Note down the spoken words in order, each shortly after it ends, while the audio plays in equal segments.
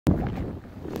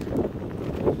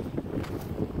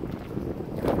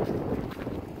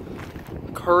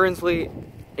currently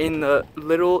in the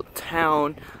little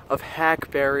town of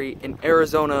Hackberry in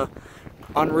Arizona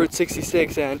on Route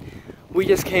 66, and we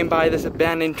just came by this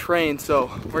abandoned train, so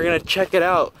we're gonna check it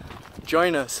out.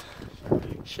 Join us,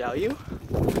 shall you?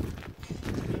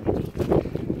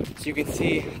 So you can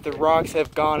see the rocks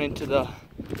have gone into the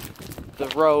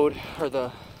road, or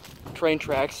the train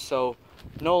tracks, so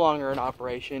no longer in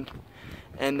operation.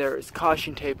 And there's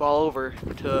caution tape all over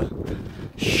to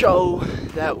show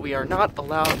that we are not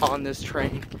allowed on this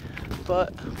train.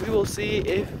 But we will see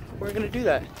if we're gonna do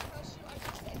that.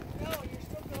 No, you're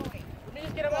still going. Let me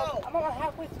just get him out. I'm about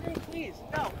halfway through, please.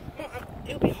 No,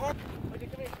 it'll be hard. Okay,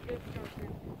 come here.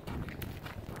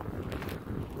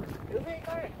 It'll be a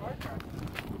car track.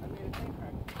 I mean, a train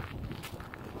track.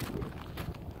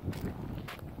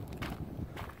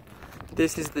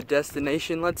 This is the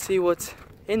destination. Let's see what's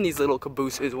in these little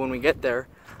cabooses when we get there.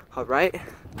 All right.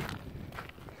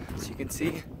 So you can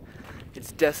see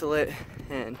it's desolate,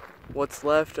 and what's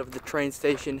left of the train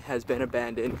station has been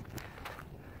abandoned.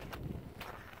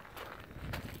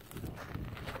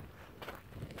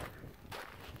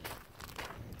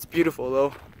 It's beautiful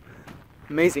though.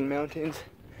 Amazing mountains.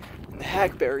 And the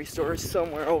Hackberry store is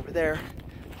somewhere over there,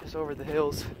 just over the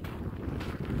hills.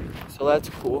 So that's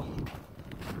cool.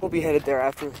 We'll be headed there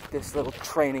after this little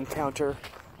train encounter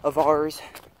of ours.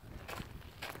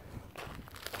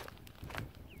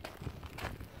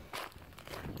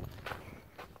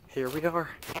 Here we are.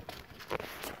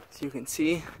 As you can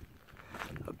see,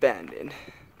 abandoned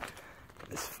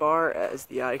as far as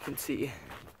the eye can see.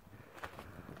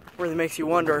 Really makes you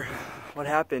wonder what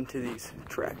happened to these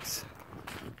tracks.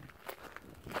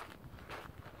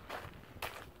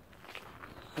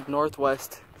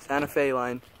 Northwest Santa Fe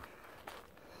line.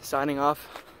 Signing off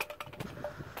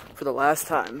for the last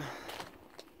time.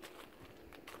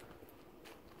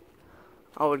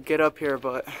 I would get up here,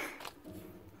 but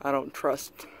I don't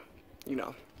trust,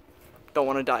 don't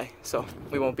want to die, so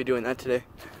we won't be doing that today.